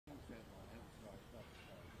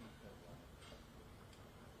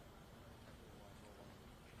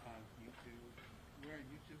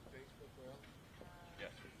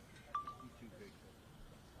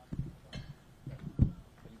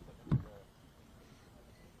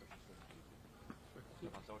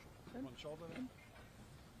shoulder there.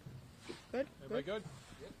 Good. Everybody good?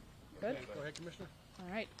 Good. Okay, go ahead, Commissioner.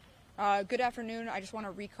 All right. Good afternoon. I just want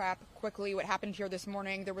to recap quickly what happened here this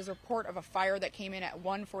morning. There was a report of a fire that came in at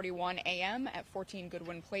 1:41 a.m. at 14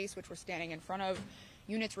 Goodwin Place, which we're standing in front of.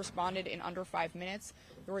 Units responded in under 5 minutes.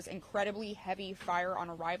 There was incredibly heavy fire on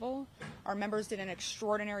arrival. Our members did an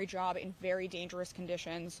extraordinary job in very dangerous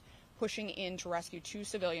conditions, pushing in to rescue 2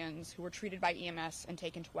 civilians who were treated by EMS and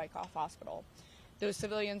taken to Wyckoff Hospital. Those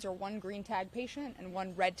civilians are 1 green tag patient and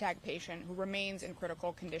 1 red tag patient who remains in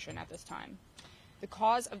critical condition at this time. The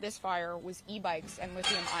cause of this fire was e-bikes and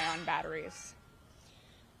lithium-ion batteries.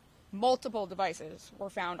 Multiple devices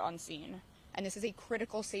were found on scene, and this is a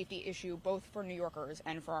critical safety issue both for New Yorkers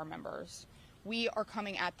and for our members. We are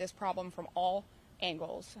coming at this problem from all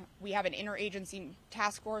angles. We have an interagency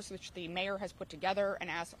task force which the mayor has put together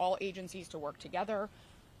and asked all agencies to work together.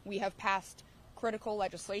 We have passed critical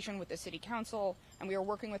legislation with the City Council, and we are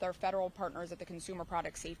working with our federal partners at the Consumer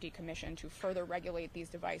Product Safety Commission to further regulate these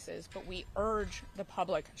devices. But we urge the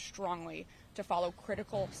public strongly to follow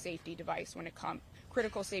critical safety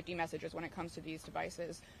messages when it comes to these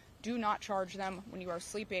devices. Do not charge them when you are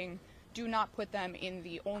sleeping. Do not put them in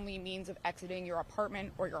the only means of exiting your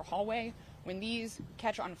apartment or your hallway. When these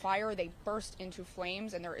catch on fire, they burst into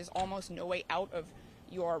flames, and there is almost no way out of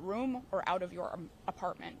your room or out of your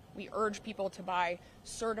apartment. We urge people to buy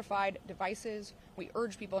certified devices. We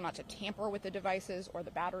urge people not to tamper with the devices or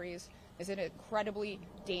the batteries. This is an incredibly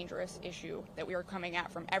dangerous issue that we are coming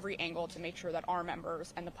at from every angle to make sure that our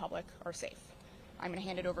members and the public are safe. I'm going to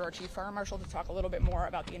hand it over to our Chief Fire Marshal to talk a little bit more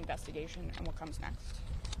about the investigation and what comes next.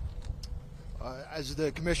 As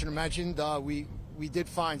the Commissioner mentioned, we did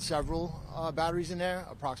find several batteries in there,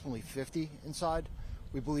 approximately 50 inside.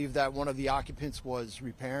 We believe that one of the occupants was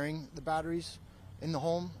repairing the batteries in the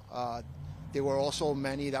home. There were also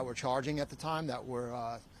many that were charging at the time that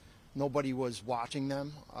were nobody was watching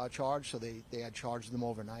them charge, so they had charged them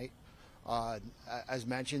overnight. As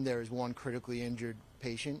mentioned, there is 1 critically injured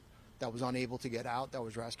patient that was unable to get out that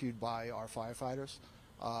was rescued by our firefighters.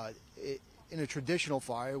 In a traditional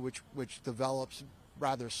fire, which develops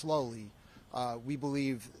rather slowly, we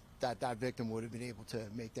believe that victim would have been able to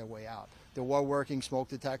make their way out. There were working smoke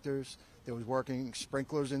detectors. There was working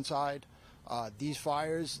sprinklers inside. These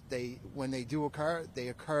fires, when they do occur, they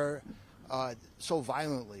occur so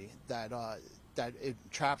violently that it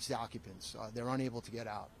traps the occupants. They're unable to get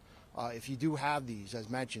out. If you do have these, as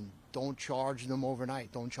mentioned, don't charge them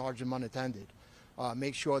overnight. Don't charge them unattended.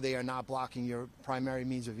 Make sure they are not blocking your primary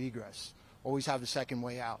means of egress. Always have a second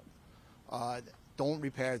way out. Don't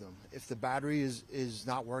repair them. If the battery is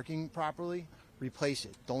not working properly, replace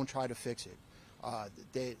it. Don't try to fix it.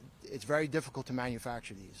 It's very difficult to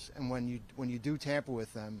manufacture these, and when you do tamper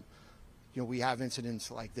with them, we have incidents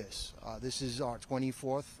like this. This is our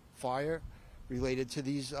 24th fire related to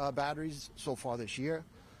these batteries so far this year.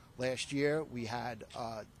 Last year we had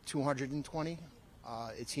 220.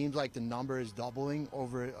 It seems like the number is doubling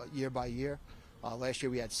over year by year. Last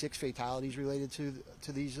year we had 6 fatalities related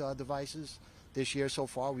to these devices. This year so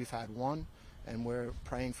far we've had 1, and we're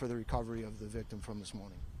praying for the recovery of the victim from this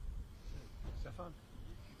morning. Stefan?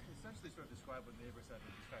 Essentially sort of describe what neighbors have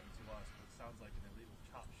been describing to us, but it sounds like an illegal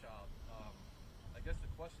chop shop. I guess the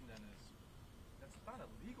question then is, that's not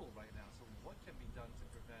illegal right now, so what can be done to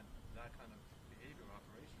prevent that kind of behavior or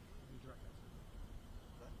operation?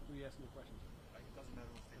 Who are you asking the question? It doesn't matter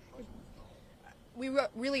what the question is. We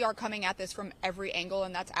really are coming at this from every angle,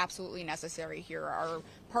 and that's absolutely necessary here. Our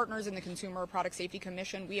partners in the Consumer Product Safety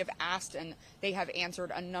Commission, we have asked and they have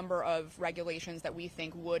answered a number of regulations that we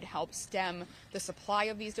think would help stem the supply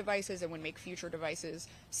of these devices and would make future devices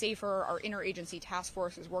safer. Our interagency task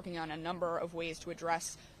force is working on a number of ways to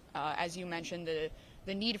address, as you mentioned,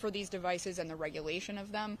 the need for these devices and the regulation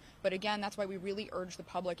of them. But again, that's why we really urge the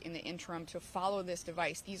public in the interim to follow this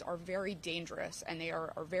device. These are very dangerous, and they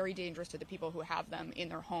are very dangerous to the people who have them in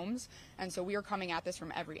their homes. And so we are coming at this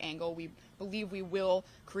from every angle. We believe we will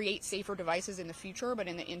create safer devices in the future, but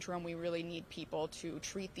in the interim, we really need people to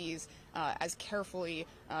treat these as carefully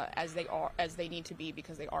as they need to be,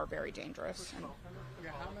 because they are very dangerous.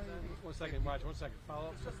 How many? 1 second, Raj. 1 second. Follow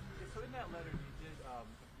up. So in that letter, you did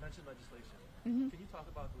mention legislation. Mm-hmm. Can you talk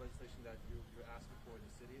about the legislation that you're asking for in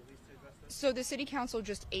the city, at least, to address this? So the City Council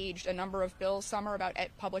just aged a number of bills. Some are about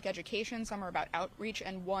public education, some are about outreach,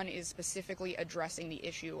 and one is specifically addressing the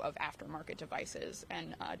issue of aftermarket devices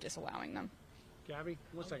and disallowing them. Gabby,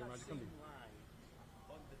 1 second, Roger. Come to you.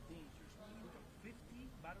 On the dangers, 50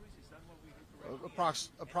 batteries, is that what we heard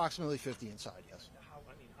correctly? Approximately 50 inside, yes. How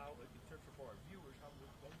in terms of our viewers,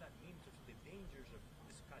 what would that mean in terms of the dangers of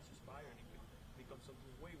this catches fire and it could become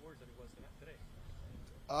something way worse than it was today?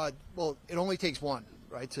 Well, it only takes one,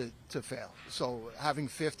 right, to fail. So having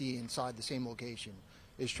 50 inside the same location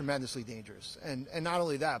is tremendously dangerous. And not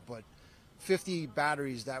only that, but 50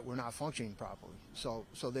 batteries that were not functioning properly. So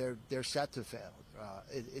they're set to fail.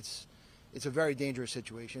 It's a very dangerous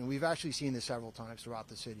situation. We've actually seen this several times throughout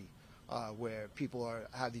the city, where people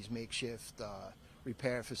have these makeshift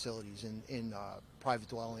repair facilities in private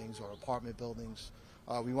dwellings or apartment buildings.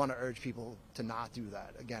 We want to urge people to not do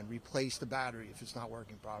that. Again, replace the battery if it's not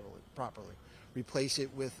working properly. Replace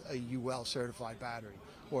it with a UL certified battery,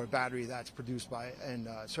 or a battery that's produced by and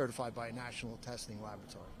certified by a national testing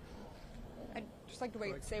laboratory. I'd just like to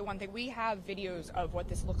say one thing. We have videos of what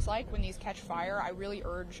this looks like when these catch fire. I really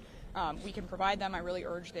urge, we can provide them. I really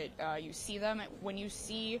urge that you see them. When you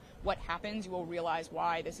see what happens, you will realize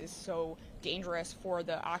why this is so dangerous for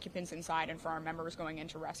the occupants inside and for our members going in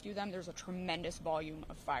to rescue them. There's a tremendous volume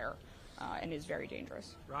of fire and is very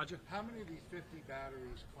dangerous. Roger. How many of these 50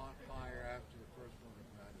 batteries caught fire after the first one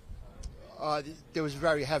ignited? There was a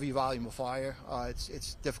very heavy volume of fire.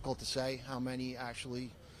 It's difficult to say how many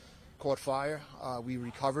actually caught fire. We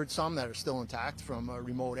recovered some that are still intact from a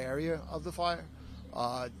remote area of the fire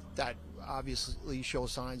that obviously show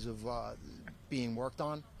signs of being worked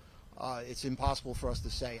on. It's impossible for us to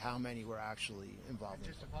say how many were actually involved in it.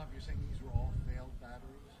 Just to follow up, you're saying these were all failed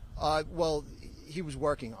batteries? Well, he was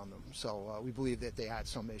working on them, so we believe that they had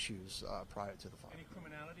some issues prior to the fire. Any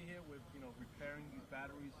criminality here with repairing these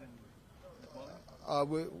batteries and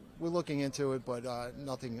dwellings? We're looking into it, but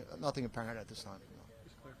nothing apparent at this time.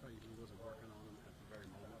 Just clarify, he wasn't working on them at the very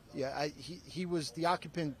moment. Yeah, he was the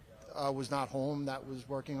occupant. Was not home that was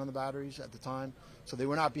working on the batteries at the time, so they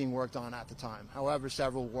were not being worked on at the time. However,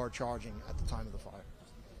 several were charging at the time of the fire.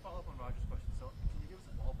 Just to follow up on Roger's question, so can you give us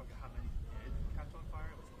a ballpark of how many did catch on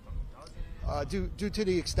fire? Was it a dozen? Due to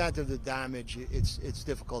the extent of the damage, it's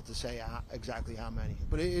difficult to say exactly how many.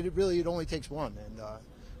 But it only takes one, and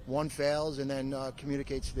one fails and then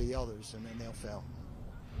communicates to the others, and then they'll fail.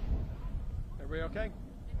 Everybody okay?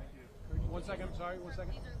 Thank you. 1 second, I'm sorry, 1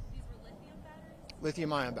 second. These were lithium batteries?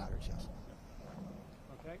 Lithium-ion batteries, yes.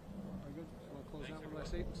 Okay, very good. So we'll close out one last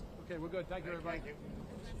statement. Okay, we're good. Thank you, everybody. Thank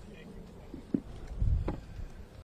you.